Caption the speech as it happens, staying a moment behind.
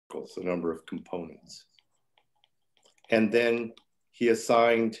particles, the number of components. And then he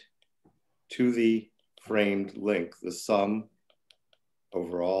assigned to the framed link the sum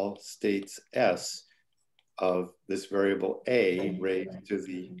over all states S of this variable A raised to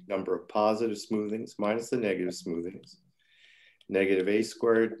the number of positive smoothings minus the negative smoothings, negative A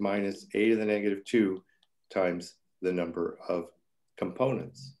squared minus A to the negative 2 times the number of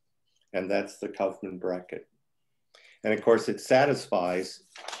components. And that's the Kauffman bracket. And of course, it satisfies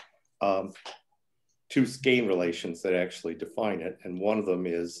two Skane relations that actually define it. And one of them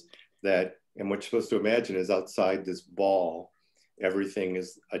is that, and what you're supposed to imagine is outside this ball, everything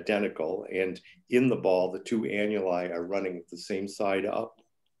is identical. And in the ball, the two annuli are running the same side up.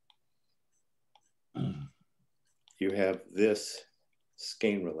 You have this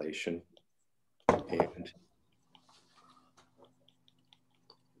Skane relation.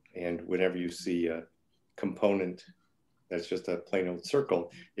 And whenever you see a component that's just a plain old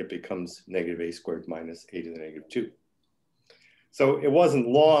circle, it becomes negative A squared minus A to the negative 2. So it wasn't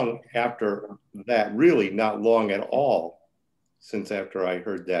long after that, really not long at all, since after I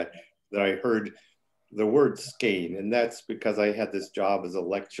heard that I heard the word Skane. And that's because I had this job as a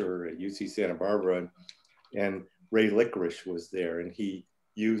lecturer at UC Santa Barbara, and Ray Licorice was there, and he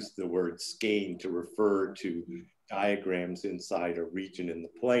used the word Skane to refer to diagrams inside a region in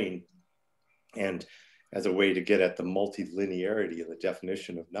the plane, and as a way to get at the multilinearity of the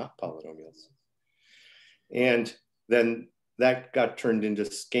definition of knot polynomials. And then that got turned into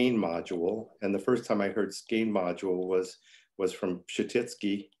Skane module. And the first time I heard Skane module was from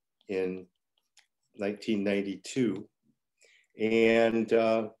Shatitsky in 1992. And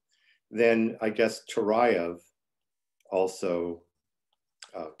then I guess Turayev also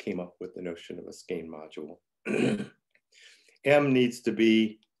came up with the notion of a Skane module. M needs to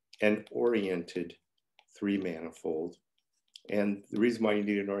be an oriented three-manifold. And the reason why you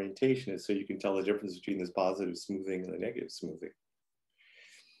need an orientation is so you can tell the difference between this positive smoothing and the negative smoothing.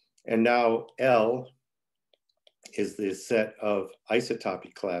 And now L is the set of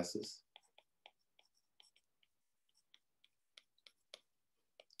isotopy classes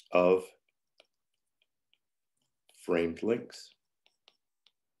of framed links.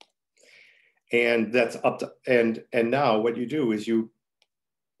 And that's up to, and now what you do is you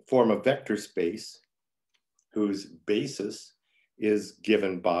form a vector space whose basis is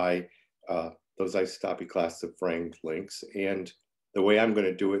given by those isotopy classes of framed links. And the way I'm going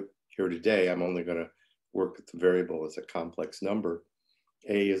to do it here today, I'm only going to work with the variable as a complex number.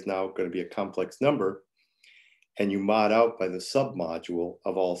 A is now going to be a complex number, and you mod out by the submodule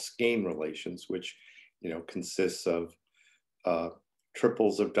of all Skane relations, which consists of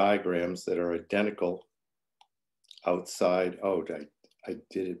triples of diagrams that are identical outside. Oh, I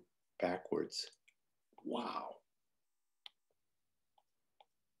did it backwards. Wow.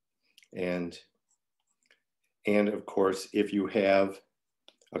 And of course, if you have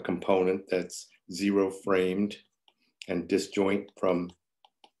a component that's zero framed and disjoint from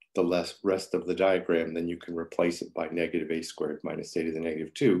the rest of the diagram, then you can replace it by negative A squared minus A to the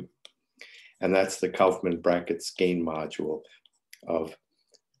negative 2. And that's the Kauffman bracket Skane module of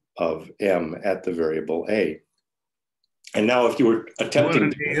M at the variable A. And now if you were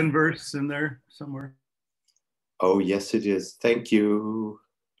attempting the inverse in there somewhere. Oh, yes, it is. Thank you.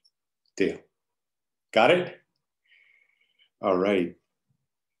 Deal. Got it? All right.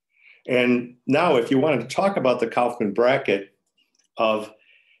 And now if you wanted to talk about the Kauffman bracket of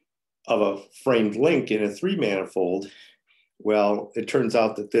a framed link in a three-manifold, well, it turns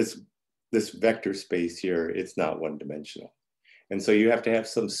out that this vector space here, it's not one-dimensional. And so you have to have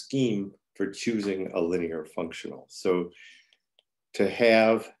some scheme for choosing a linear functional. So to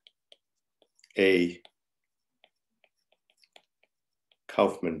have a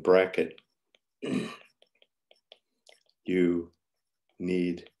Kauffman bracket, you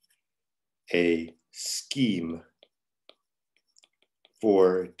need a scheme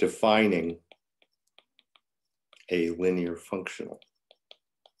for defining a linear functional.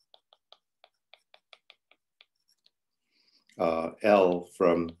 L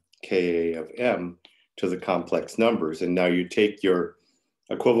from Ka of M to the complex numbers. And now you take your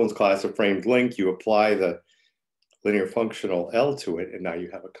equivalence class of framed link, you apply the linear functional L to it, and now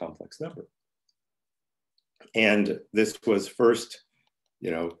you have a complex number. And this was first,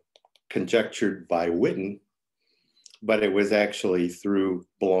 conjectured by Witten, but it was actually through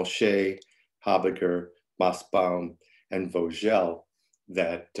Blanchet, Habiger, Mossbaum, and Vogel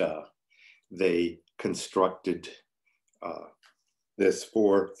that they constructed this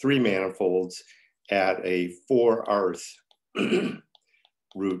for three manifolds at a 4-arth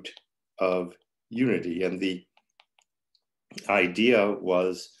root of unity. And the idea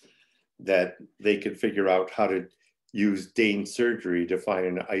was that they could figure out how to use Dane surgery to find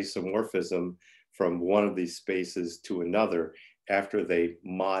an isomorphism from one of these spaces to another after they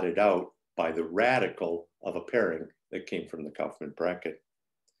modded out by the radical of a pairing that came from the Kauffman bracket.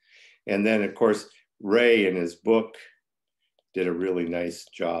 And then, of course, Ray in his book did a really nice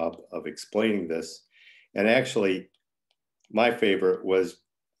job of explaining this. And actually, my favorite was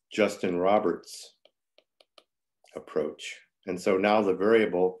Justin Roberts' approach. And so now the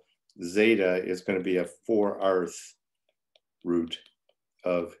variable zeta is going to be a 4rth root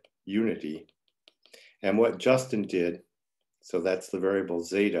of unity. And what Justin did, so that's the variable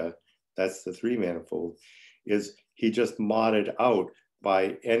zeta, that's the 3-manifold, is he just modded out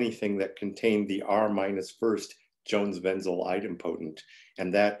by anything that contained the R minus first Jones-Wenzel idempotent.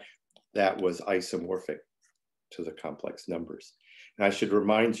 And that was isomorphic to the complex numbers. And I should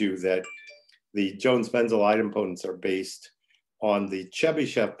remind you that the Jones-Wenzel idempotents are based on the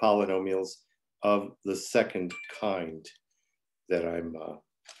Chebyshev polynomials of the second kind that I'm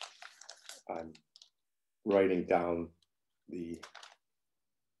writing down the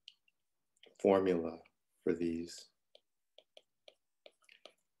formula for these.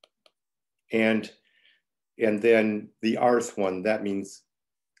 And then the rth one, that means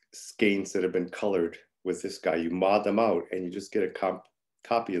skeins that have been colored with this guy. You mod them out and you just get a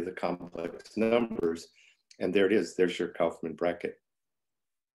copy of the complex numbers. And there it is, there's your Kauffman bracket.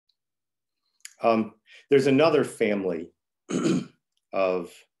 There's another family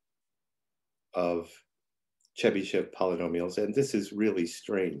of Chebyshev polynomials, and this is really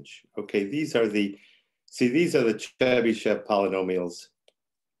strange. Okay, these are the Chebyshev polynomials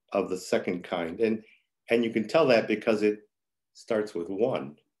of the second kind. And you can tell that because it starts with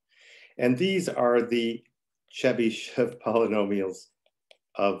 1. And these are the Chebyshev polynomials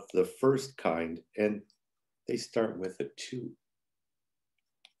of the first kind, and they start with a 2.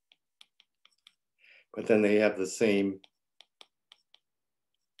 But then they have the same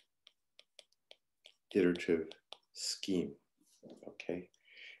iterative scheme, okay?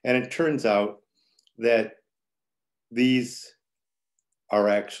 And it turns out that these are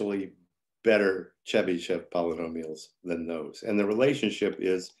actually better Chebyshev polynomials than those. And the relationship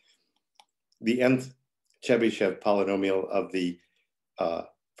is the nth Chebyshev polynomial of the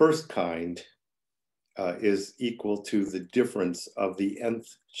first kind is equal to the difference of the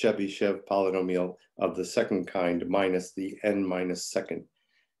nth Chebyshev polynomial of the second kind minus the n minus second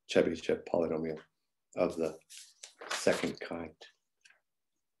Chebyshev polynomial of the second kind.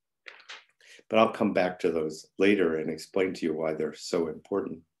 But I'll come back to those later and explain to you why they're so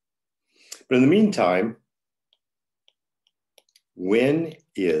important. But in the meantime, when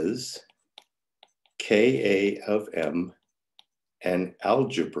is Ka of M an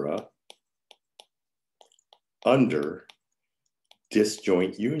algebra under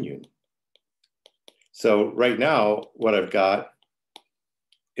disjoint union? So right now, what I've got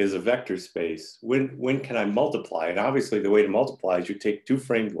is a vector space. When can I multiply? And obviously the way to multiply is you take 2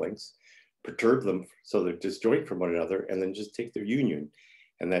 framed lengths, perturb them so they're disjoint from one another, and then just take their union,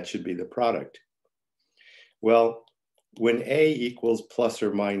 and that should be the product. Well, when A equals plus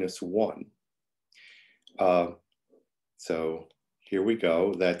or minus 1, so here we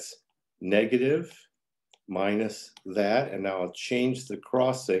go, that's negative minus that, and now I'll change the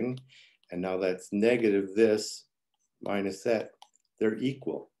crossing, and now that's negative this minus that. They're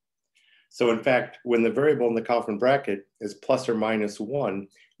equal. So in fact, when the variable in the Kauffman bracket is plus or minus 1,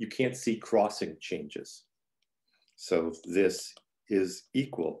 you can't see crossing changes. So this is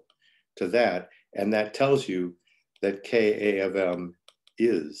equal to that, and that tells you that Ka of M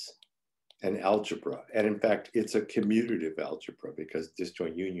is an algebra. And in fact, it's a commutative algebra because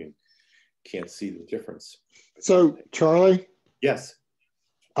disjoint union can't see the difference. So Charlie? Yes.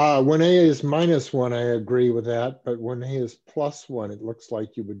 When A is minus 1, I agree with that. But when A is plus 1, it looks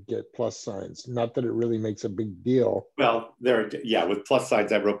like you would get plus signs. Not that it really makes a big deal. Well, yeah, with plus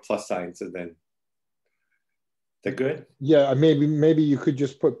signs, I wrote plus signs and then. That good? Yeah, maybe you could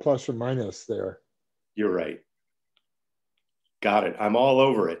just put plus or minus there. You're right. Got it. I'm all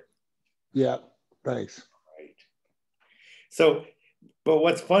over it. Yeah, thanks. Right. So, but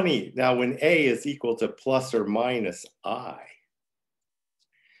what's funny now, when A is equal to plus or minus I,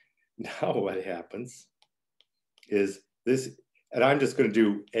 now what happens is this, and I'm just going to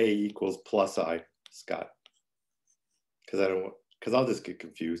do A equals plus I, Scott, because I'll just get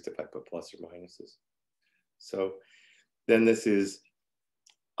confused if I put plus or minuses. So then this is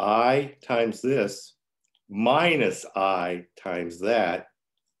I times this minus I times that.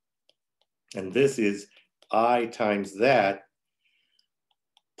 And this is I times that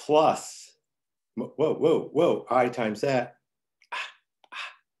plus, whoa, I times that.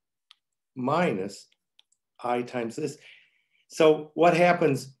 minus I times this. So what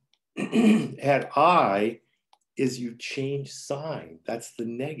happens at I is you change sign. That's the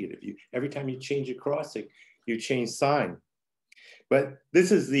negative. Every time you change a crossing, you change sign. But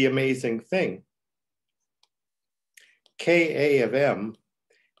this is the amazing thing. Ka of m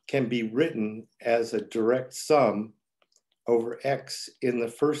can be written as a direct sum over x in the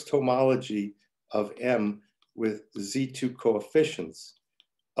first homology of m with z2 coefficients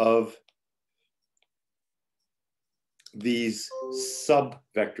of these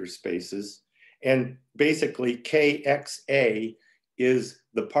sub-vector spaces. And basically kxa is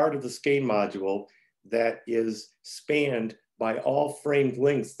the part of the skein module that is spanned by all framed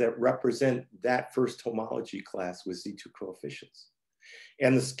lengths that represent that first homology class with Z2 coefficients.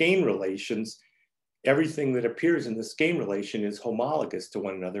 And the skein relations, everything that appears in the skein relation is homologous to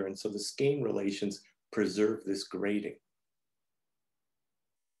one another. And so the skein relations preserve this grading.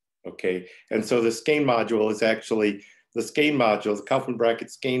 Okay, and so the skein module is actually, the skein module, the Kauffman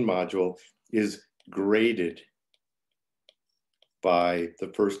bracket skein module is graded by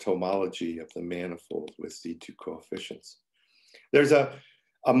the first homology of the manifold with Z2 coefficients. There's a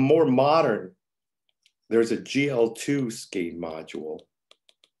more modern, there's a GL2 skein module,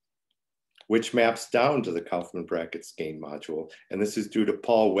 which maps down to the Kauffman bracket skein module. And this is due to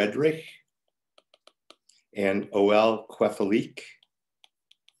Paul Wedrich and O.L. Kwefalik.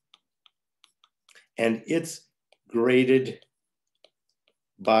 And it's graded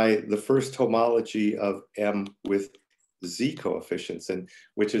by the first homology of M with Z coefficients, and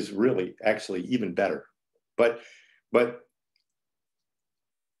which is really actually even better. But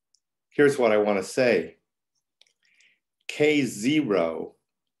here's what I want to say. K0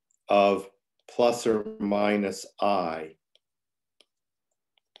 of plus or minus I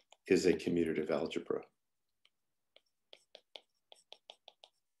is a commutative algebra.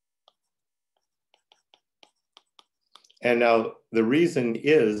 And now the reason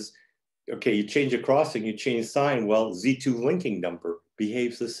is, okay, you change a crossing, you change sign, well, Z2 linking number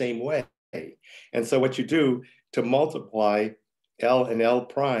behaves the same way. And so what you do to multiply L and L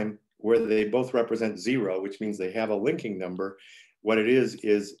prime, where they both represent 0, which means they have a linking number, what it is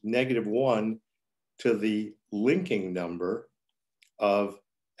 -1 to the linking number of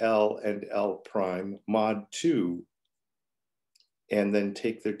L and L prime mod 2, and then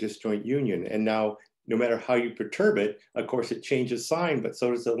take their disjoint union. And now, no matter how you perturb it, of course, it changes sign, but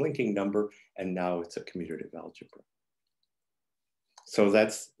so does the linking number, and now it's a commutative algebra. So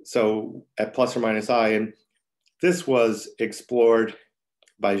that's, so at plus or minus I, and this was explored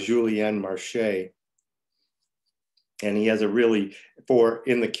by Julien Marchais. And he has a really,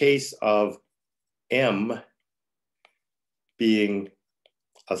 in the case of M being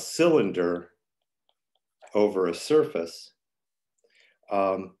a cylinder over a surface,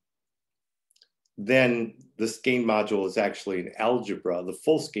 then the skein module is actually an algebra. The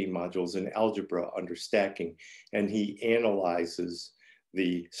full skein module is an algebra under stacking. And he analyzes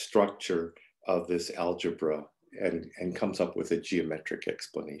the structure of this algebra and comes up with a geometric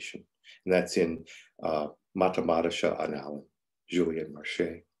explanation. And that's in Mathematische Annalen, Julien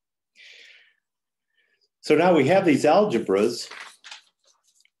Marchais. So now we have these algebras.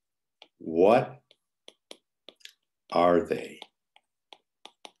 What are they?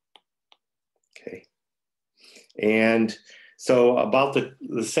 Okay. And so about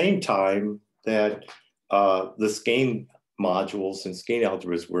the same time that the skein modules and skein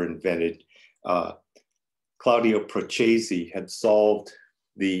algebras were invented, Claudio Procesi had solved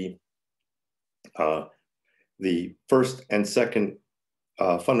the first and second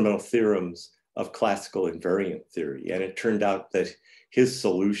fundamental theorems of classical invariant theory. And it turned out that his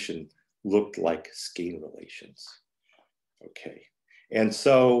solution looked like skein relations. Okay. And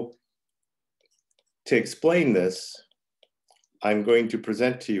so to explain this, I'm going to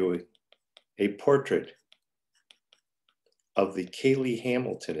present to you a portrait of the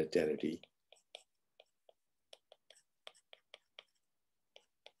Cayley-Hamilton identity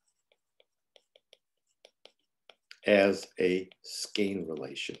as a skein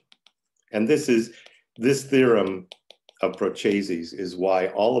relation. And this theorem of Procesi's is why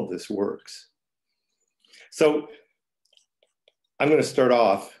all of this works. So I'm going to start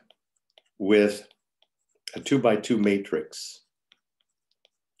off with a 2x2 matrix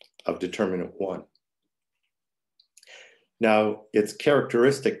of determinant 1. Now, its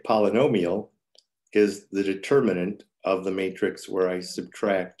characteristic polynomial is the determinant of the matrix where I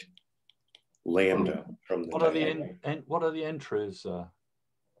subtract lambda from the what are the entries,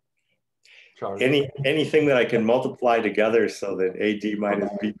 Charlie? Anything that I can multiply together so that AD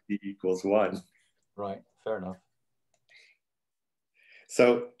minus BP equals 1. Right, fair enough.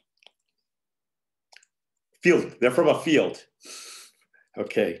 So Field, they're from a field.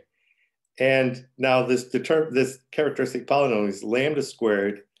 Okay. And now this characteristic polynomial is lambda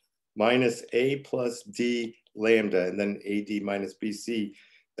squared minus a plus d lambda, and then ad minus bc.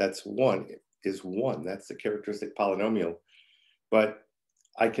 That's 1, is 1. That's the characteristic polynomial. But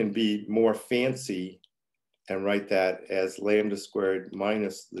I can be more fancy and write that as lambda squared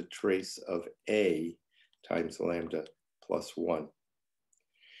minus the trace of a times lambda plus 1.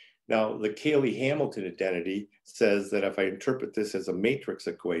 Now, the Cayley-Hamilton identity says that if I interpret this as a matrix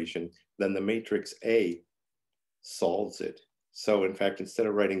equation, then the matrix A solves it. So in fact, instead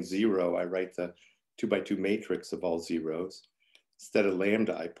of writing 0, I write the 2 by 2 matrix of all zeros. Instead of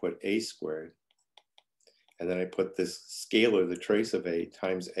lambda, I put a squared. And then I put this scalar, the trace of a,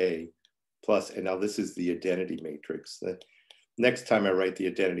 times a, plus, and now this is the identity matrix. The next time I write the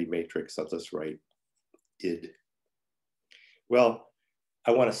identity matrix, I'll just write id. Well,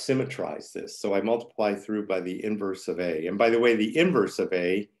 I want to symmetrize this. So I multiply through by the inverse of A. And by the way, the inverse of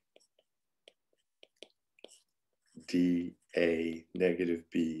A, dA negative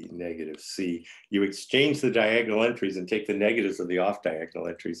B negative C, you exchange the diagonal entries and take the negatives of the off diagonal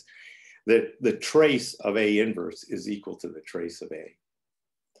entries. The trace of A inverse is equal to the trace of A.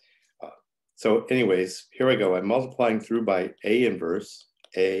 So anyways, here I go. I'm multiplying through by A inverse,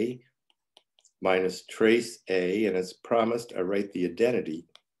 A minus trace A, and as promised, I write the identity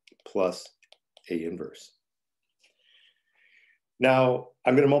plus A inverse. Now,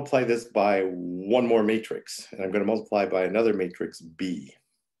 I'm going to multiply this by one more matrix, and I'm going to multiply by another matrix, B.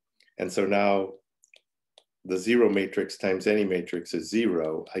 And so now the 0 matrix times any matrix is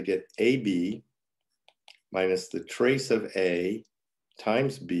 0. I get AB minus the trace of A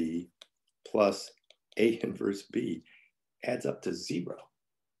times B plus A inverse B adds up to 0.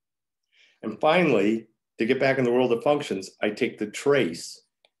 And finally, to get back in the world of functions, I take the trace,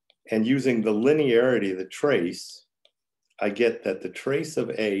 and using the linearity of the trace, I get that the trace of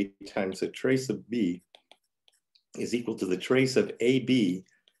A times the trace of B is equal to the trace of AB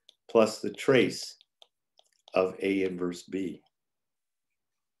plus the trace of A inverse B.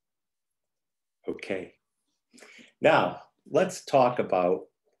 Okay. Now, let's talk about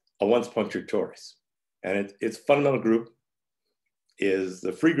a once punctured torus. And its fundamental group is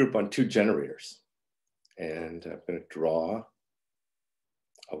the free group on 2 generators. And I'm going to draw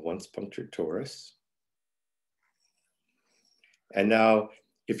a once punctured torus. And now,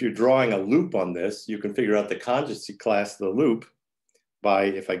 if you're drawing a loop on this, you can figure out the conjugacy class of the loop by,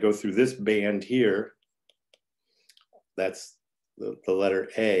 if I go through this band here, that's the letter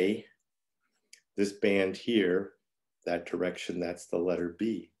A. This band here, that direction, that's the letter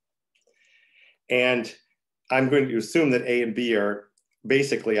B. And I'm going to assume that A and B are,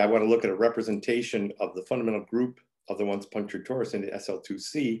 basically, I want to look at a representation of the fundamental group of the once punctured torus into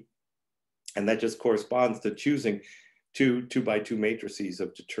SL2C. And that just corresponds to choosing two 2 by 2 matrices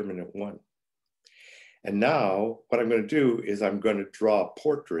of determinant 1. And now what I'm going to do is I'm going to draw a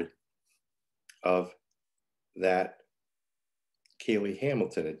portrait of that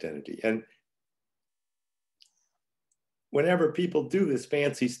Cayley-Hamilton identity. And whenever people do this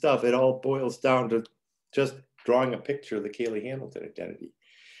fancy stuff, it all boils down to just drawing a picture of the Cayley-Hamilton identity.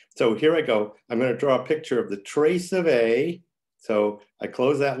 So here I go. I'm going to draw a picture of the trace of A. So I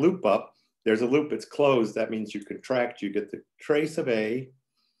close that loop up. There's a loop, it's closed. That means you contract, you get the trace of A.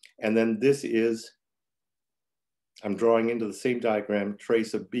 And then this is, I'm drawing into the same diagram,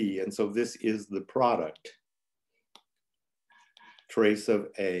 trace of B. And so this is the product. Trace of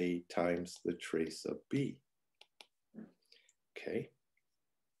A times the trace of B. Okay.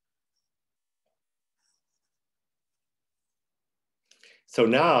 So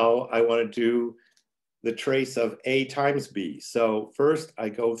now I want to do the trace of A times B. So first I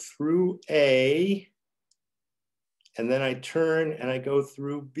go through A, and then I turn and I go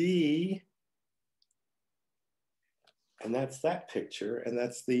through B. And that's that picture. And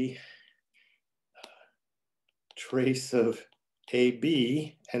that's the trace of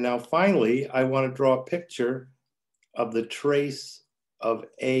AB. And now finally, I want to draw a picture of the trace of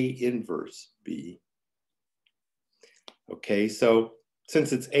A inverse B. Okay, so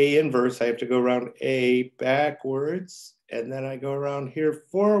since it's A inverse, I have to go around A backwards, and then I go around here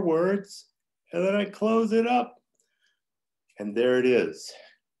forwards, and then I close it up. And there it is,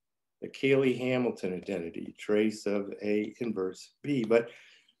 the Cayley-Hamilton identity, trace of A inverse B.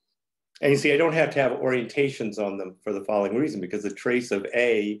 And you see, I don't have to have orientations on them for the following reason, because the trace of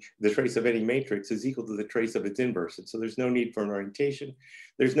A, the trace of any matrix is equal to the trace of its inverse. And so there's no need for an orientation.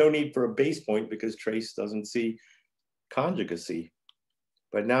 There's no need for a base point because trace doesn't see conjugacy.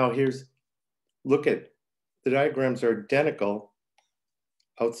 But now look at, the diagrams are identical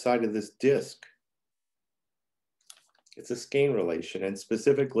outside of this disk. It's a skein relation, and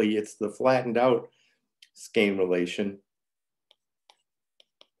specifically it's the flattened out skein relation.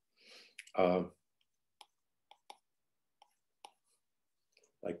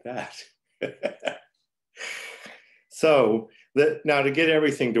 Like that. So now to get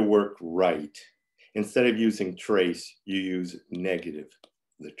everything to work right, instead of using trace, you use negative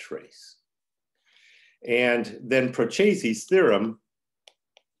the trace. And then Procesi's theorem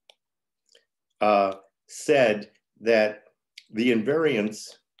said that the invariance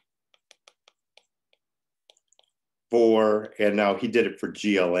for, and now he did it for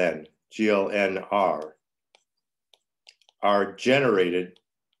GLNR, are generated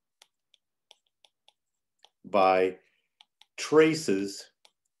by traces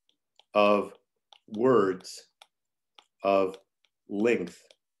of words of length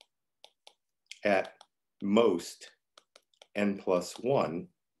at most n+1,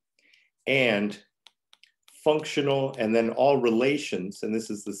 and functional, and then all relations, and this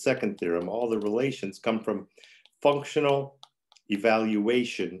is the second theorem, all the relations come from functional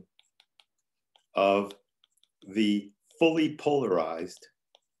evaluation of the fully polarized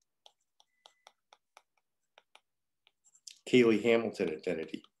Cayley-Hamilton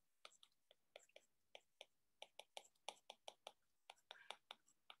identity.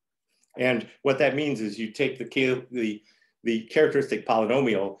 And what that means is you take the characteristic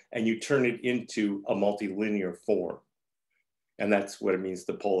polynomial and you turn it into a multilinear form. And that's what it means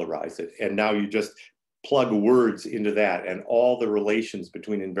to polarize it. And now you just plug words into that, and all the relations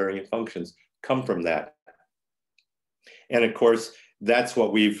between invariant functions come from that. And of course, that's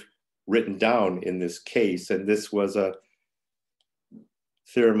what we've written down in this case. And this was a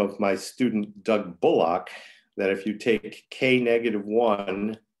theorem of my student Doug Bullock, that if you take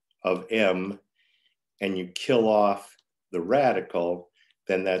k-1 of m and you kill off the radical,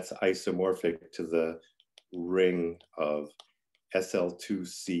 then that's isomorphic to the ring of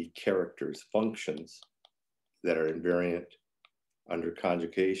SL2C characters, functions that are invariant under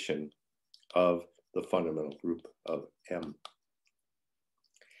conjugation of the fundamental group of M.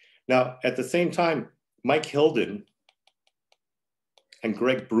 Now, at the same time, Mike Hilden and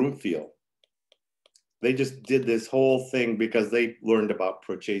Greg Broomfield, they just did this whole thing because they learned about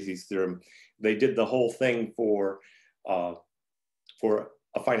Procesi's theorem. They did the whole thing for a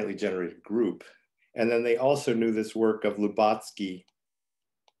finitely generated group. And then they also knew this work of Lubatsky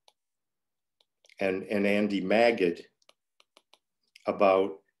and Andy Magid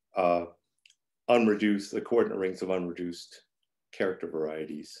about unreduced, the coordinate rings of unreduced character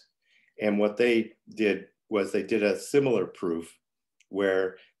varieties. And what they did was they did a similar proof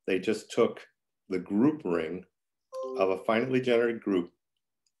where they just took the group ring of a finitely generated group,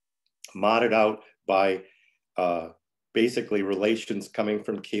 modded out by basically relations coming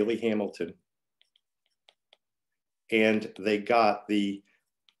from Cayley-Hamilton, and they got the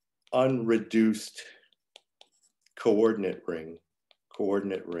unreduced coordinate ring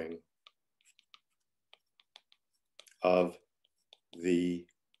of the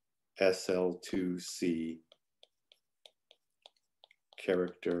SL2C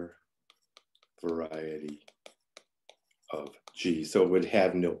character variety of G. So it would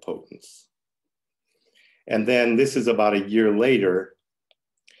have nilpotence. And then this is about a year later.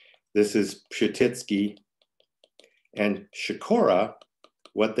 This is Pshititsky and Shikora.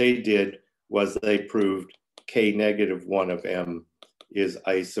 What they did was they proved k-1 of M is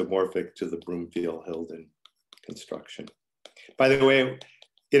isomorphic to the Broomfield-Hilden construction. By the way,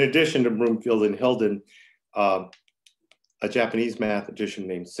 in addition to Broomfield and Hilden, a Japanese mathematician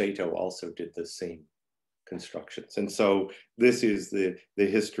named Sato also did the same constructions. And so this is the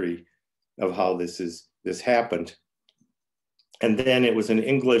history of how this happened. And then it was an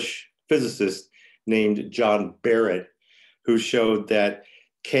English physicist named John Barrett who showed that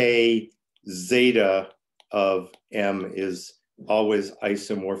k zeta of M is always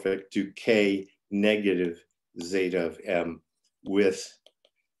isomorphic to k negative zeta of M with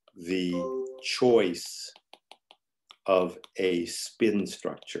the choice of a spin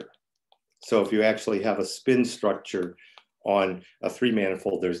structure. So if you actually have a spin structure on a three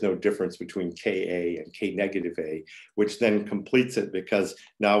manifold, there's no difference between Ka and K negative A, which then completes it because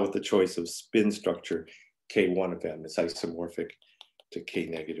now with the choice of spin structure, K1 of M is isomorphic to K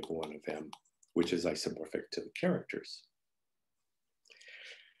negative 1 of M, which is isomorphic to the characters.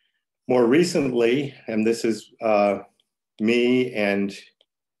 More recently, and this is me and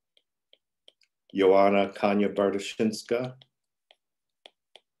Joanna Kania-Bartoshinska,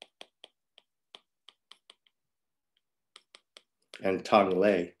 and Tong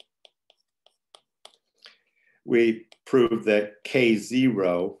Lei, we proved that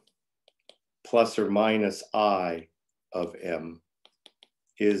K0 plus or minus I of M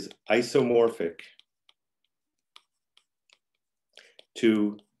is isomorphic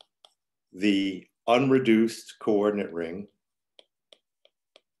to the unreduced coordinate ring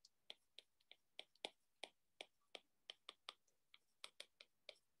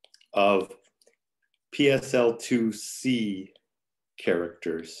of PSL2C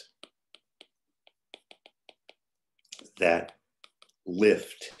characters that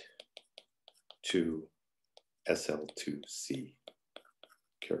lift to SL2C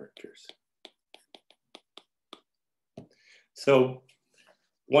characters. So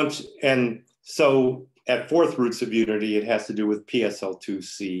at fourth roots of unity, it has to do with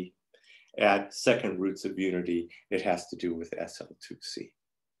PSL2C. At second roots of unity, it has to do with SL2C.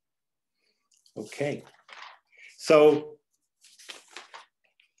 Okay, so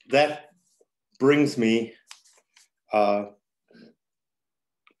that brings me to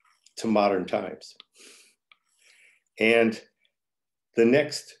modern times. And the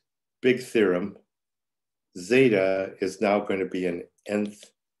next big theorem, zeta, is now going to be an nth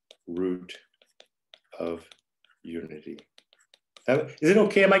root of unity. Is it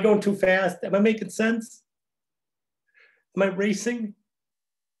okay? Am I going too fast? Am I making sense? Am I racing?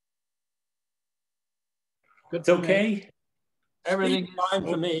 Good It's okay? Everything is fine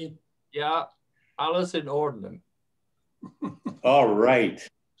for me. Yeah, alles in Ordnung. All right.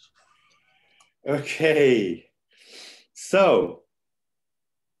 Okay. So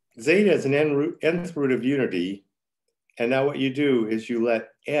zeta is an nth root of unity. And now what you do is you let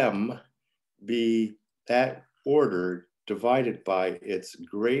M be that order divided by its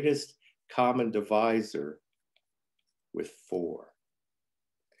greatest common divisor with 4.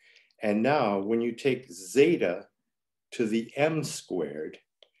 And now when you take zeta to the M squared,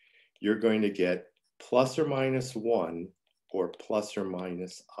 you're going to get plus or minus 1 or plus or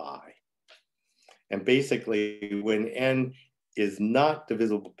minus I. And basically when n is not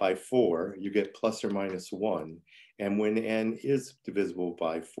divisible by 4, you get plus or minus 1. And when n is divisible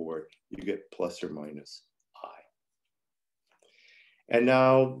by 4, you get plus or minus I. And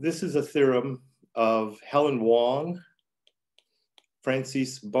now this is a theorem of Helen Wang,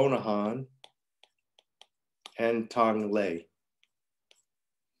 Francis Bonahan, and Tong Lei.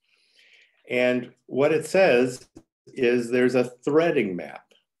 And what it says is there's a threading map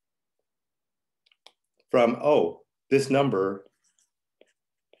from, oh, this number,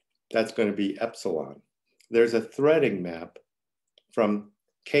 that's going to be epsilon. There's a threading map from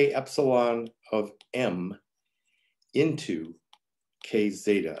K epsilon of M into K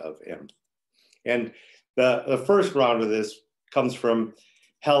zeta of M. And the first round of this comes from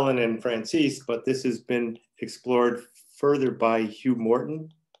Helen and Francis, but this has been explored further by Hugh Morton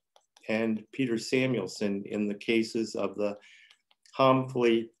and Peter Samuelson in the cases of the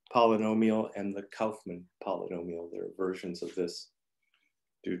Humphrey polynomial and the Kauffman polynomial. There are versions of this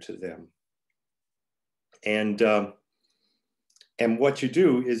due to them. And what you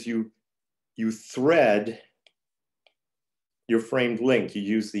do is you thread your framed link. You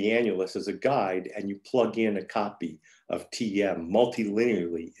use the annulus as a guide and you plug in a copy of TM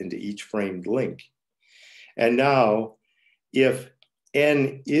multilinearly into each framed link. And now if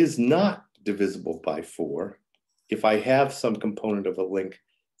n is not divisible by 4, if I have some component of a link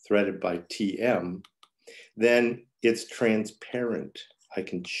threaded by TM, then it's transparent. I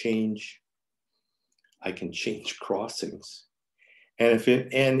can change crossings. And if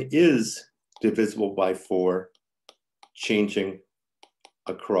n is divisible by 4, changing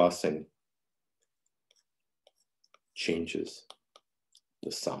a crossing changes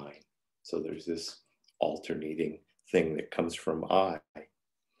the sign. So there's this alternating thing that comes from I.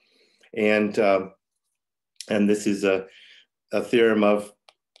 And this is a theorem of,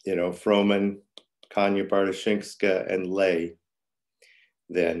 Frohman, Kanya, Bartoszynska, and Lei.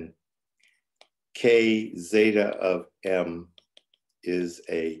 Then K zeta of M is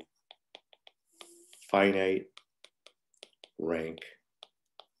a finite rank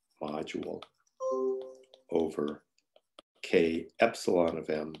module over K epsilon of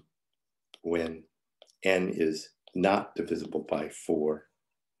M when n is not divisible by 4,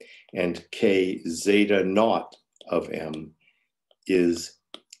 and K zeta naught of M is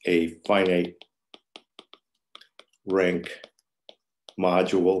a finite rank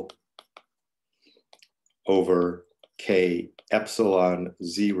module over K epsilon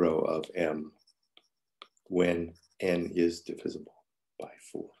 0 of M when n is divisible by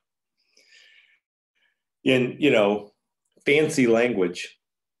 4. In, fancy language,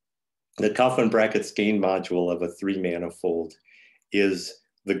 the Kauffman brackets gain module of a 3-manifold is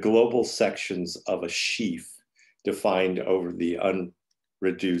the global sections of a sheaf defined over the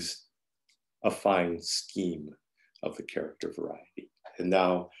unreduced affine scheme of the character variety. And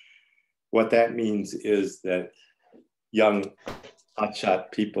now what that means is that young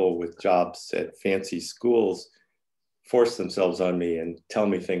hotshot people with jobs at fancy schools force themselves on me and tell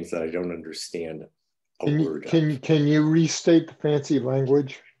me things that I don't understand a word of. Can you restate the fancy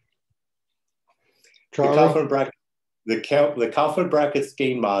language? The Charlie? Kauffman bracket, the Kauffman brackets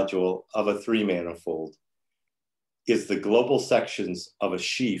gain module of a 3-manifold is the global sections of a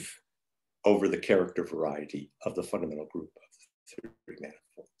sheaf over the character variety of the fundamental group of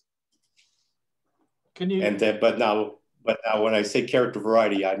 3-manifold. Can you? And then, but now when I say character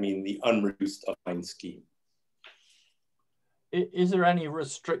variety, I mean the unreduced affine scheme. Is there any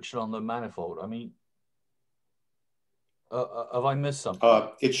restriction on the manifold? I mean, have I missed something?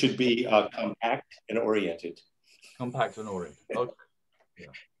 It should be compact and oriented. Compact and oriented. Okay. Yeah.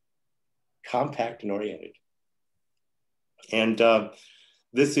 Compact and oriented. And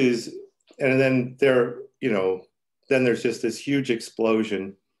this is, and then then there's just this huge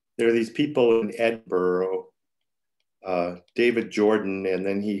explosion. There are these people in Edinburgh, David Jordan, and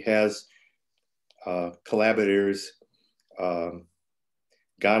then he has collaborators, Ganev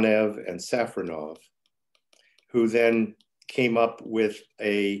and Safronov, who then came up with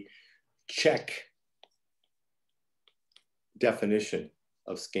a Czech definition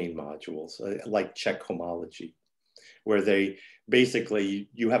of Skane modules, like Czech homology, where they basically,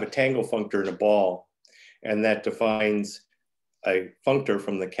 you have a tangle functor in a ball, and that defines a functor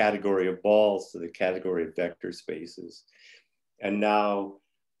from the category of balls to the category of vector spaces. And now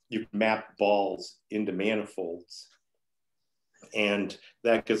you map balls into manifolds, and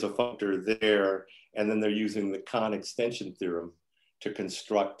that gives a functor there. And then they're using the Kahn extension theorem to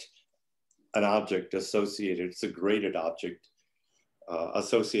construct an object associated, it's a graded object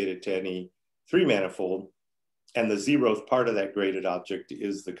associated to any 3-manifold. And the 0th part of that graded object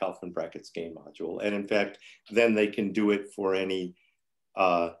is the Kauffman brackets gain module. And in fact, then they can do it for any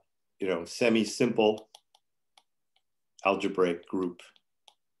semi-simple algebraic group.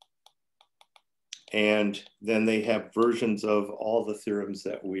 And then they have versions of all the theorems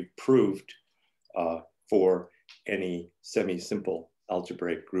that we've proved for any semi-simple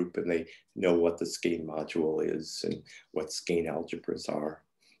algebraic group, and they know what the Skane module is and what Skane algebras are.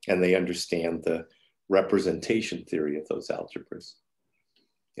 And they understand the representation theory of those algebras.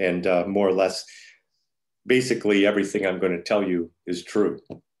 And more or less, basically everything I'm going to tell you is true.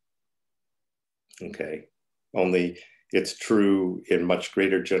 Okay, only it's true in much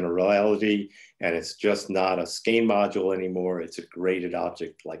greater generality, and it's just not a Skane module anymore. It's a graded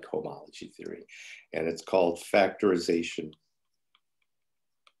object like homology theory, and it's called factorization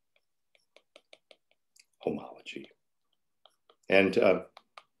homology. And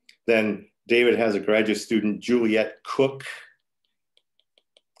then David has a graduate student, Juliette Cook,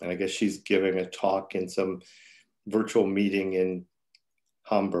 and I guess she's giving a talk in some virtual meeting in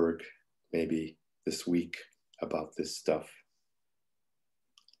Hamburg, maybe this week, about this stuff.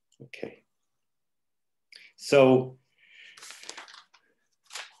 Okay. So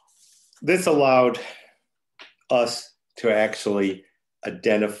this allowed us to actually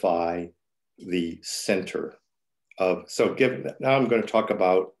identify the center of, now I'm going to talk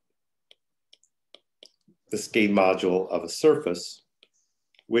about the Skane module of a surface,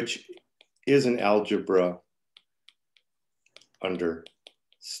 which is an algebra under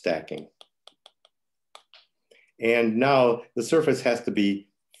stacking. And now the surface has to be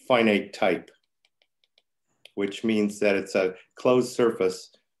finite type, which means that it's a closed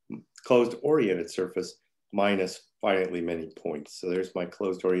surface, closed oriented surface minus finitely many points. So there's my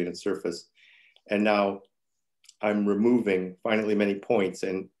closed oriented surface. And now I'm removing finitely many points.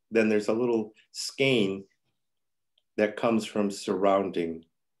 And then there's a little skein that comes from surrounding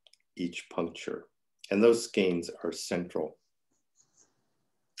each puncture. And those skeins are central.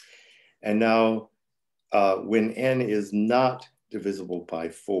 And now when n is not divisible by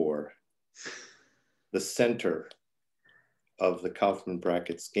 4, the center of the Kauffman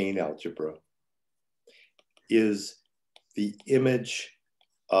bracket Skane algebra is the image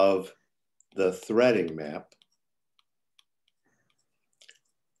of the threading map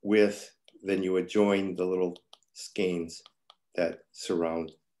with, then you would join the little skeins that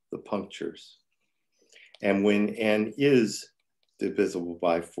surround the punctures. And when n is divisible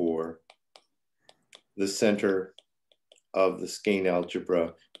by 4, the center of the Skane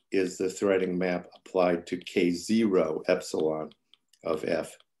algebra is the threading map applied to K0 epsilon of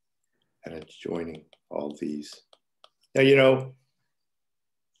F, and it's joining all these. Now,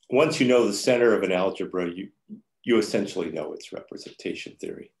 once you know the center of an algebra, you essentially know its representation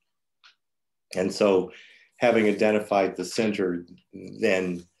theory. And so having identified the center,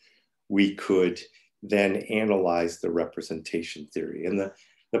 then we could then analyze the representation theory. And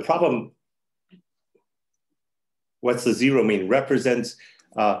the problem, what's the zero mean? Represents,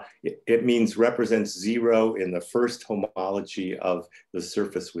 it means represents zero in the first homology of the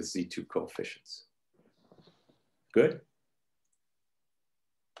surface with Z2 coefficients. Good?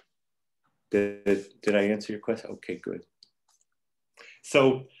 Did I answer your question? Okay, good.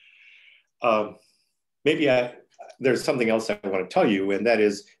 So maybe there's something else I want to tell you, and that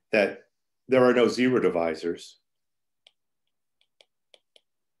is that there are no zero divisors.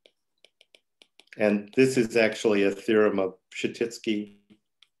 And this is actually a theorem of Shatitsky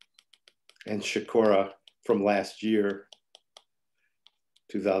and Shikora from last year,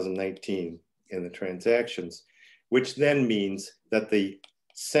 2019, in the transactions, which then means that the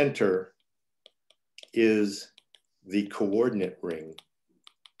center is the coordinate ring,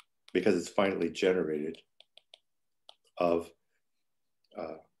 because it's finally generated, of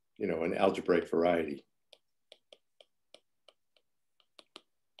an algebraic variety.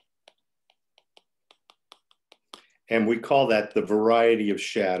 And we call that the variety of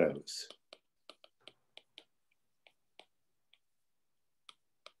shadows.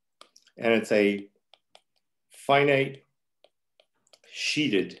 And it's a finite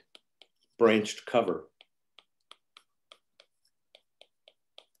sheeted branched cover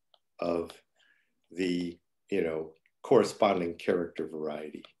of the, corresponding character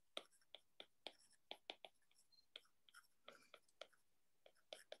variety.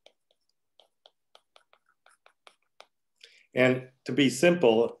 And to be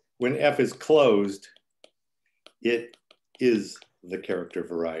simple, when F is closed, it is the character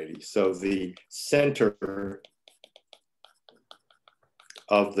variety. So the center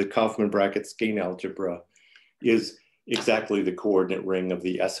of the Kauffman bracket skein algebra is exactly the coordinate ring of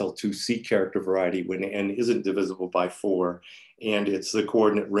the SL2C character variety when n isn't divisible by 4, and it's the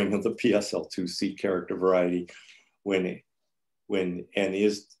coordinate ring of the PSL2C character variety when n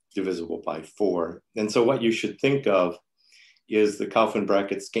is divisible by 4. And so what you should think of is the Kauffman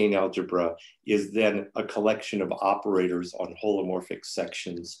bracket skein algebra is then a collection of operators on holomorphic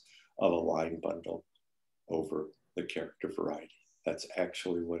sections of a line bundle over the character variety. That's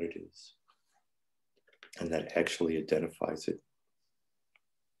actually what it is. And that actually identifies it.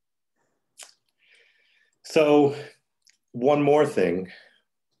 So one more thing,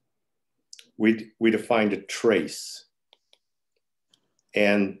 we defined a trace.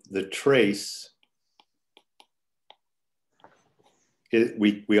 And the trace,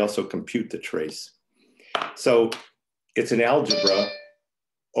 we also compute the trace. So it's an algebra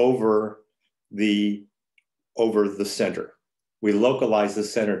over the center. We localize the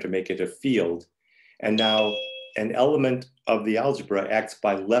center to make it a field. And now an element of the algebra acts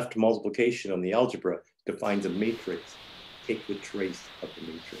by left multiplication on the algebra, defines a matrix. Take the trace of the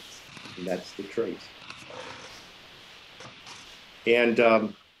matrix, and that's the trace.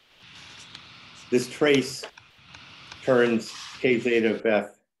 And this trace turns K zeta of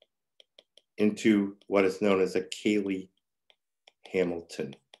F into what is known as a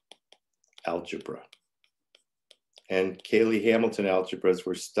Cayley-Hamilton algebra. And Cayley-Hamilton algebras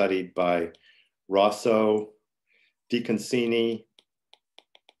were studied by Rosso, DiConcini,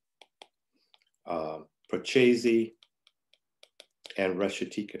 Procesi, and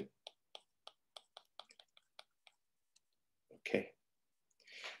Reshetkin. Okay.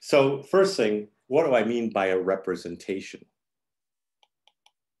 So first thing, what do I mean by a representation?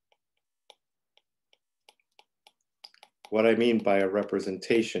 What I mean by a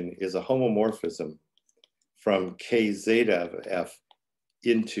representation is a homomorphism from K zeta of F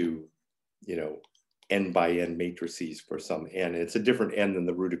into, n by n matrices for some n. It's a different n than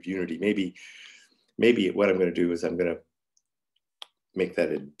the root of unity. Maybe what I'm going to do is I'm going to make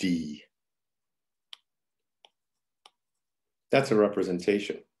that a D. That's a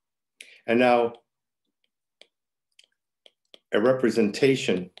representation. And now a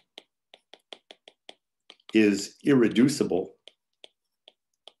representation is irreducible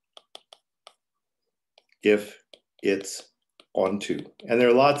if it's onto. And there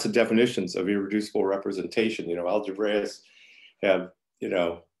are lots of definitions of irreducible representation. Algebraists have,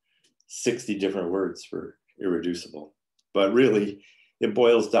 60 different words for irreducible. But really, it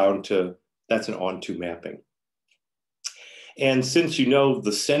boils down to that's an onto mapping. And since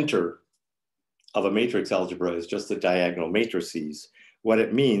the center of a matrix algebra is just the diagonal matrices, what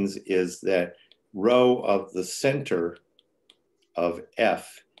it means is that rho of the center of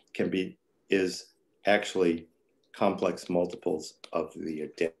F is actually complex multiples of the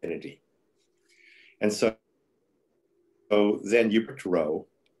identity. And so then you put rho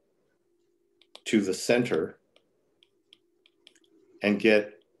to the center and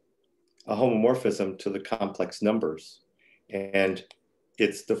get a homomorphism to the complex numbers. And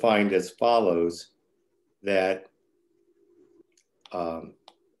it's defined as follows, that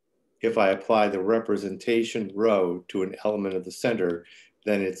if I apply the representation rho to an element of the center,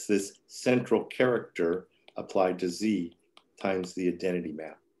 then it's this central character applied to Z times the identity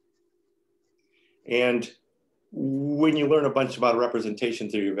map. And when you learn a bunch about representation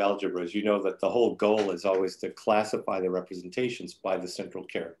theory of algebras, you know that the whole goal is always to classify the representations by the central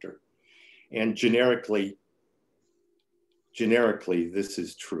character. And generically, this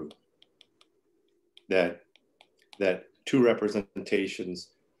is true, that two representations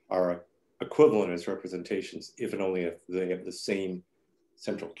are equivalent as representations if and only if they have the same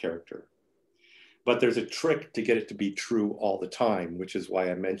central character. But there's a trick to get it to be true all the time, which is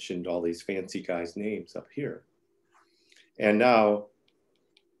why I mentioned all these fancy guys' names up here. And now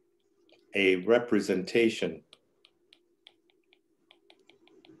a representation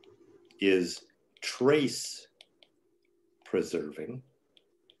is trace preserving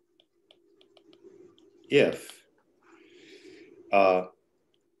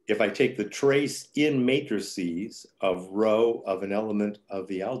if I take the trace in matrices of rho of an element of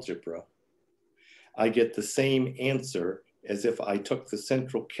the algebra, I get the same answer as if I took the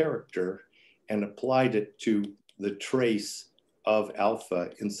central character and applied it to the trace of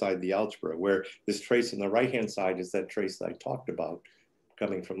alpha inside the algebra, where this trace on the right-hand side is that trace that I talked about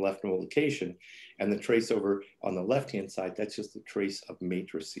coming from left multiplication, and the trace over on the left-hand side, that's just the trace of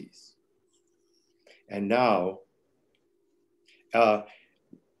matrices. And now,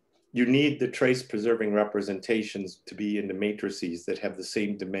 you need the trace preserving representations to be in the matrices that have the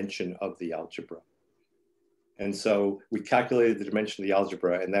same dimension of the algebra. And so we calculated the dimension of the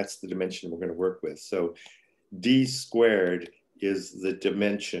algebra, and that's the dimension we're going to work with. So d squared is the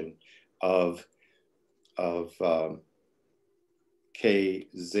dimension of k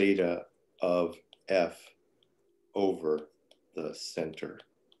zeta of f over the center.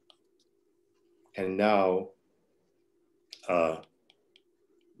 And now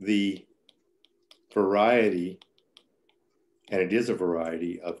the variety, and it is a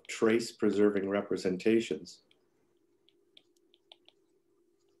variety of trace preserving representations,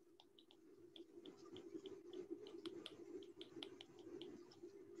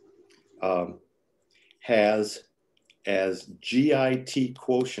 has as GIT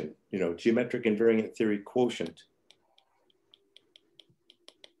quotient, geometric invariant theory quotient,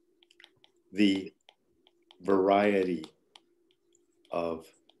 the variety of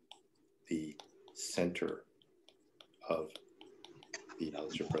the center of the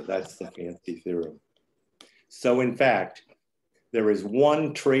algebra. That's the fancy theorem. So in fact, there is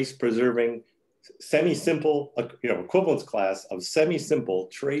one trace preserving semi-simple, equivalence class of semi-simple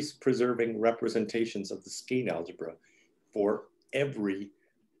trace preserving representations of the skein algebra for every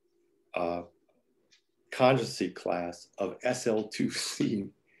conjugacy class of SL2C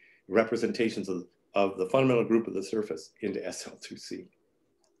representations of the fundamental group of the surface into SL2C.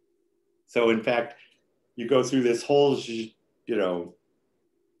 So in fact, you go through this whole,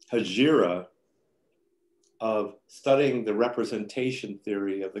 hejira of studying the representation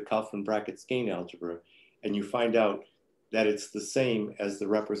theory of the Kauffman bracket skein algebra, and you find out that it's the same as the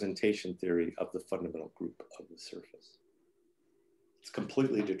representation theory of the fundamental group of the surface. It's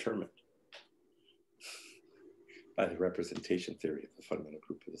completely determined by the representation theory of the fundamental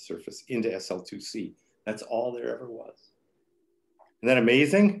group of the surface into SL2C. That's all there ever was. Isn't that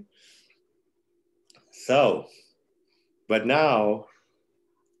amazing? So, but now,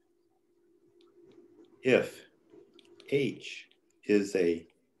 if H is a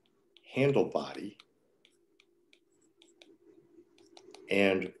handle body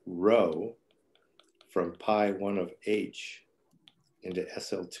and rho from pi 1 of H into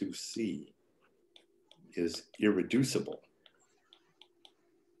SL2C is irreducible,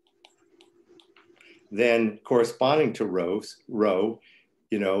 then corresponding to rho,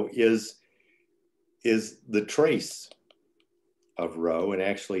 is the trace of rho, and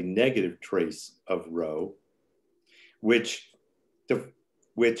actually negative trace of rho, which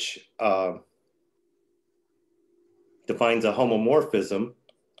defines a homomorphism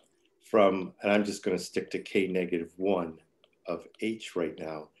from, and I'm just going to stick to k negative 1 of H right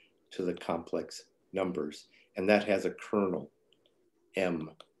now, to the complex numbers. And that has a kernel.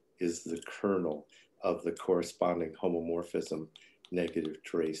 M is the kernel of the corresponding homomorphism negative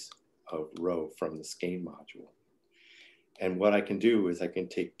trace of rho from the skein module. And what I can do is I can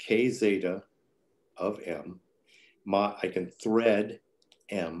take k zeta of M, I can thread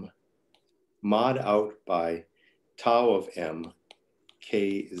M, mod out by tau of M,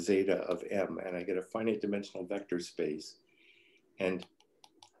 k zeta of M, and I get a finite dimensional vector space. And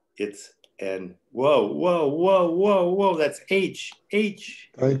it's N. Whoa, whoa, whoa, whoa, whoa. That's H. H.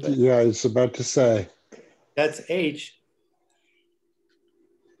 Thank you. Yeah, I was about to say. That's H.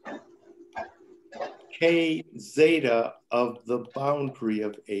 K zeta of the boundary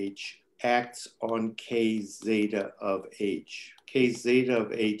of H acts on K zeta of H. K zeta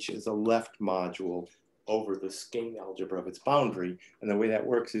of H is a left module over the skein algebra of its boundary. And the way that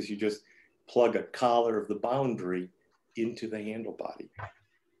works is you just plug a collar of the boundary into the handle body.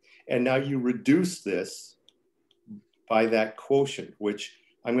 And now you reduce this by that quotient, which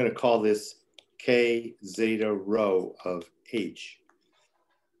I'm going to call this K zeta rho of H.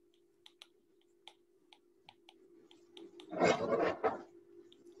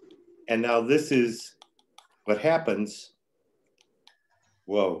 And now this is what happens.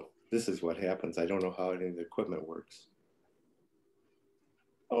 Whoa, this is what happens. I don't know how any of the equipment works.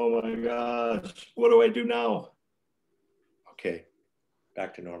 Oh my gosh, what do I do now? Okay,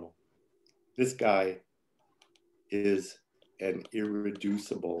 back to normal. This guy is an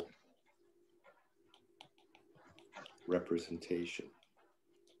irreducible representation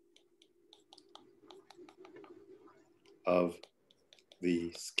of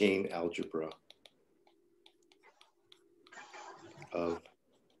the skein algebra of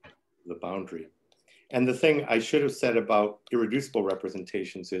the boundary. And the thing I should have said about irreducible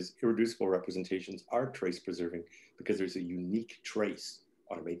representations is irreducible representations are trace preserving because there's a unique trace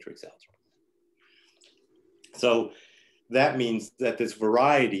on a matrix algebra. So that means that this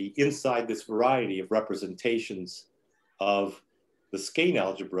variety, inside this variety of representations of the skein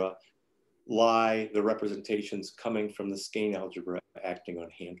algebra, lie the representations coming from the skein algebra acting on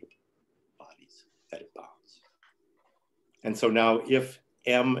handle bodies that it bounds. And so now if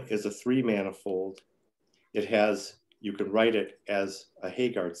M is a 3-manifold, it has, you can write it as a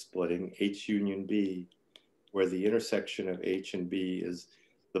Heegard splitting, H union B, where the intersection of H and B is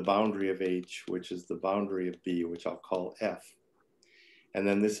the boundary of H, which is the boundary of B, which I'll call F. And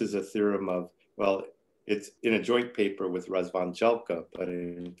then this is a theorem of, well, it's in a joint paper with Razvan Jelka, but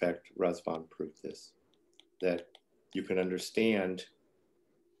in fact, Razvan proved this, that you can understand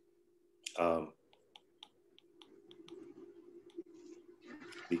the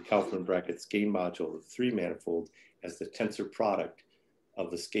Kauffman bracket skein module of the 3-manifold as the tensor product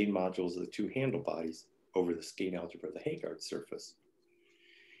of the skein modules of the two handle bodies over the skein algebra of the Heegard surface.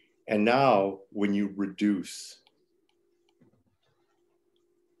 And now when you reduce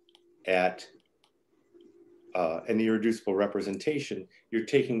at an irreducible representation, you're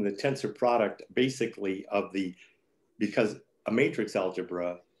taking the tensor product basically of the, because a matrix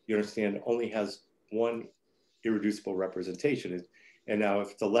algebra, you understand, only has one irreducible representation. And now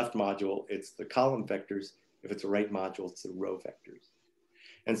if it's a left module, it's the column vectors. If it's a right module, it's the row vectors.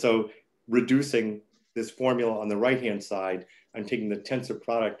 And so reducing this formula on the right-hand side, I'm taking the tensor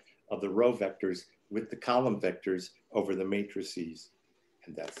product of the row vectors with the column vectors over the matrices.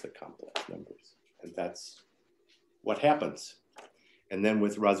 And that's the complex numbers. And that's what happens. And then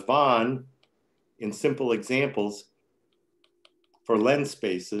with Razvan, in simple examples, for lens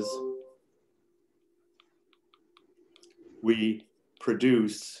spaces, we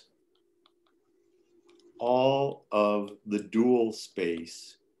produce all of the dual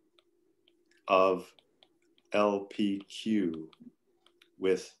space of LPQ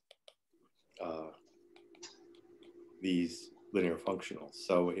with these linear functionals.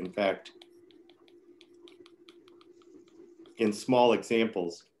 So in fact, in small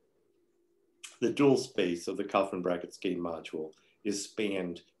examples, the dual space of the Kauffman bracket skein module is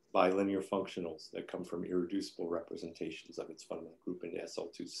spanned by linear functionals that come from irreducible representations of its fundamental group into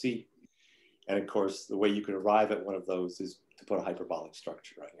SL2C. And of course, the way you can arrive at one of those is to put a hyperbolic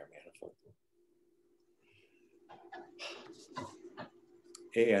structure on your manifold.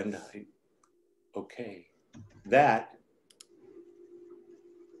 And okay, that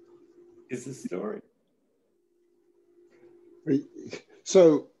is the story.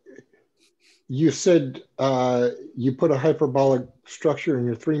 So you said you put a hyperbolic structure in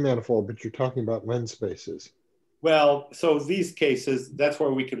your 3-manifold, but you're talking about lens spaces. Well, so these cases, that's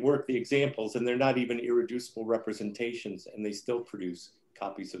where we can work the examples, and they're not even irreducible representations, and they still produce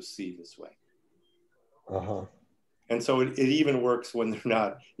copies of C this way. Uh-huh. And so it even works when they're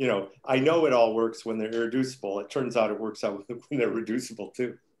not, you know, I know it all works when they're irreducible. It turns out it works out when they're reducible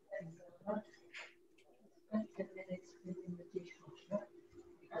too.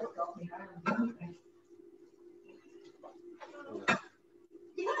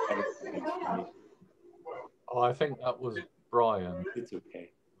 Oh, I think that was Brian. It's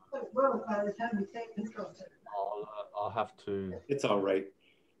okay. I'll have to. It's all right.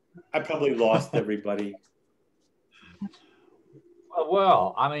 I probably lost everybody.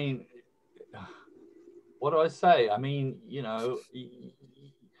 Well, I mean, what do I say? I mean, you know,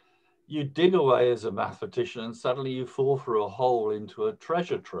 you dig away as a mathematician and suddenly you fall through a hole into a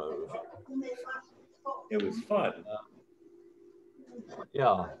treasure trove. It was fun.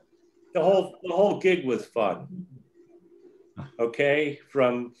 Yeah. The whole gig was fun. Okay,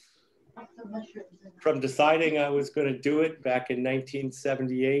 from deciding I was going to do it back in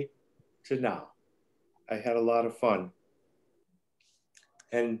 1978 to now, I had a lot of fun.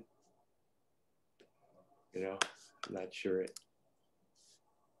 And you know, I'm not sure it.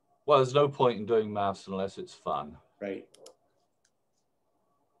 Well, there's no point in doing maths unless it's fun. Right.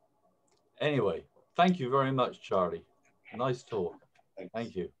 Anyway, thank you very much, Charlie. Nice talk. Thanks.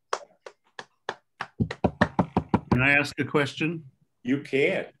 Thank you. Can I ask a question? You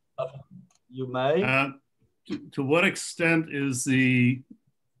can. You may. To what extent is the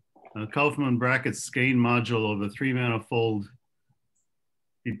Kauffman bracket skein module of the three-manifold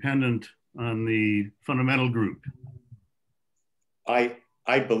dependent on the fundamental group? I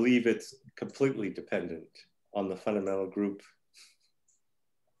believe it's completely dependent on the fundamental group.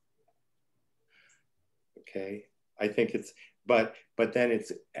 Okay, I think it's, but then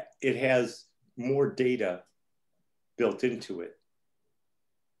it has more data built into it,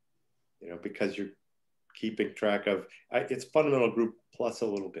 you know, because you're keeping track of, it's fundamental group plus a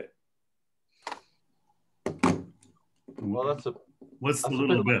little bit. Well, What's the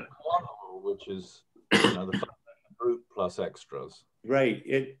little bit? Which is, you know, the fundamental group plus extras. Right.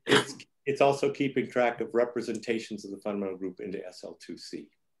 It's also keeping track of representations of the fundamental group into SL2C.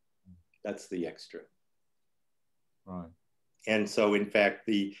 That's the extra. Right. And so, in fact,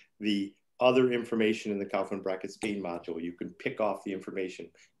 the other information in the Kauffman bracket skein module, you can pick off the information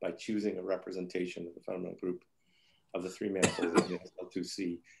by choosing a representation of the fundamental group of the three manifold in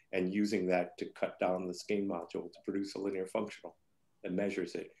SL2C and using that to cut down the skein module to produce a linear functional that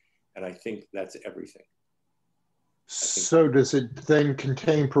measures it. And I think that's everything. So does it then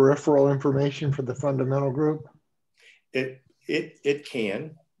contain peripheral information for the fundamental group? It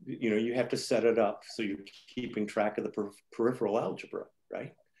can. You know, you have to set it up so you're keeping track of the peripheral algebra,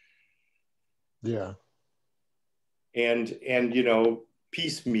 right? Yeah. And you know,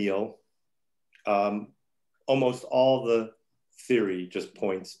 piecemeal, almost all the theory just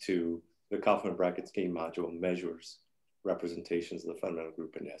points to the Kauffman bracket skein module measures representations of the fundamental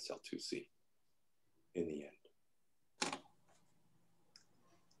group in SL2C in the end.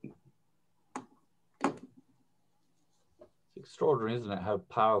 It's extraordinary, isn't it, how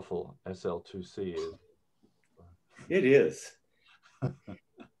powerful SL2C is? It is.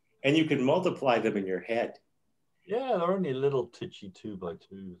 And you can multiply them in your head. Yeah, they're only little titchy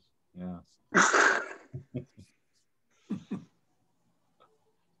 2x2s. Yeah.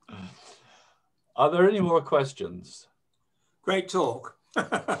 Are there any more questions? Great talk.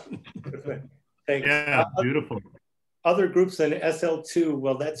 Thanks. Yeah, beautiful. Other groups in SL2,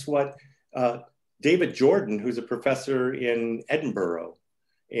 well, that's what David Jordan, who's a professor in Edinburgh,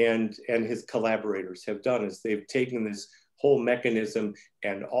 and his collaborators have done, is they've taken this whole mechanism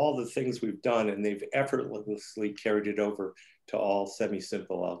and all the things we've done, and they've effortlessly carried it over to all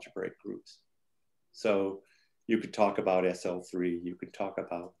semi-simple algebraic groups. So you could talk about SL3, you could talk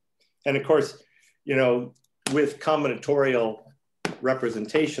about, and of course, you know, with combinatorial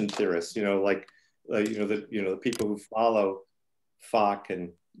representation theorists, you know, like the people who follow Fock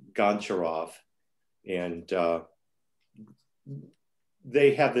and Goncharov, and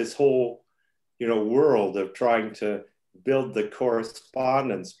they have this whole, you know, world of trying to build the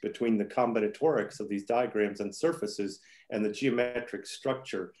correspondence between the combinatorics of these diagrams and surfaces and the geometric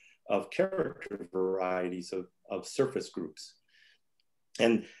structure of character varieties of surface groups.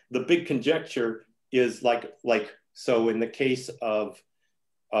 And the big conjecture is like so in the case of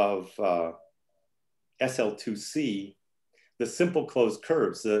SL2C, the simple closed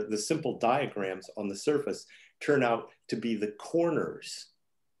curves, the simple diagrams on the surface turn out to be the corners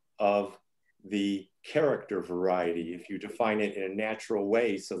of the character variety if you define it in a natural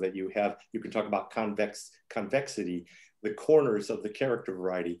way, so that you can talk about convexity. The corners of the character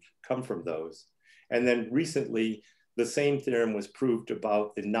variety come from those. And then recently, the same theorem was proved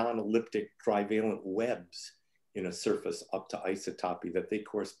about the non-elliptic trivalent webs in a surface up to isotopy, that they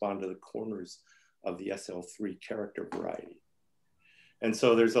correspond to the corners of the SL3 character variety. And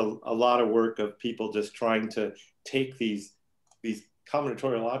so there's a lot of work of people just trying to take these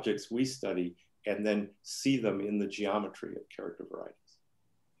combinatorial objects we study and then see them in the geometry of character varieties.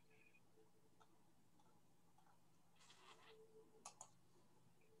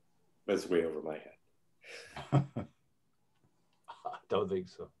 That's way over my head. I don't think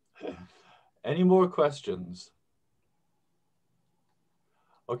so. Any more questions?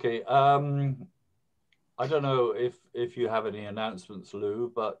 Okay. I don't know if you have any announcements,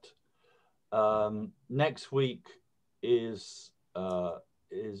 Lou, but next week is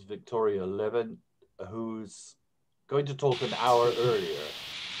Victoria Levin, who's going to talk an hour earlier.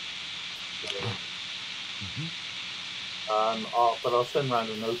 But I'll send around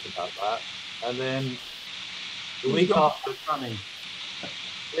a note about that. And then the week after,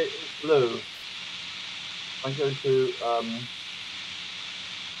 Lou, I'm going to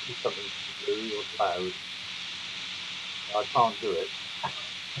do something to Lou. You're loud. I can't do it.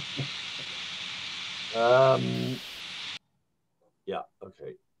 Yeah,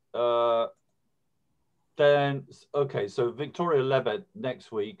 okay. Then, okay, so Victoria Levitt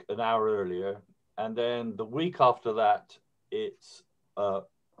next week, an hour earlier. And then the week after that, it's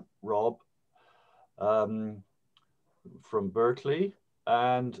Rob from Berkeley.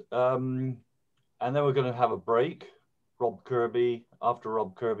 And then we're going to have a break. Rob Kirby. After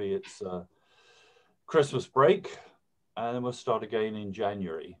Rob Kirby, it's Christmas break. And then we'll start again in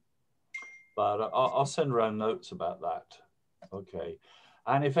January. But I'll send around notes about that. Okay.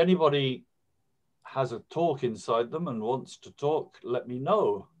 And if anybody has a talk inside them and wants to talk, let me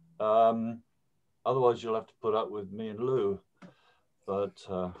know. Otherwise, you'll have to put up with me and Lou. But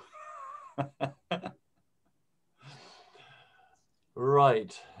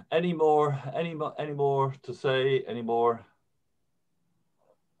right. Any more to say? Any more?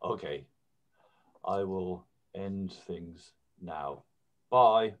 Okay. I will end things now.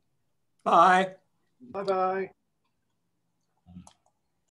 Bye. Bye. Bye-bye.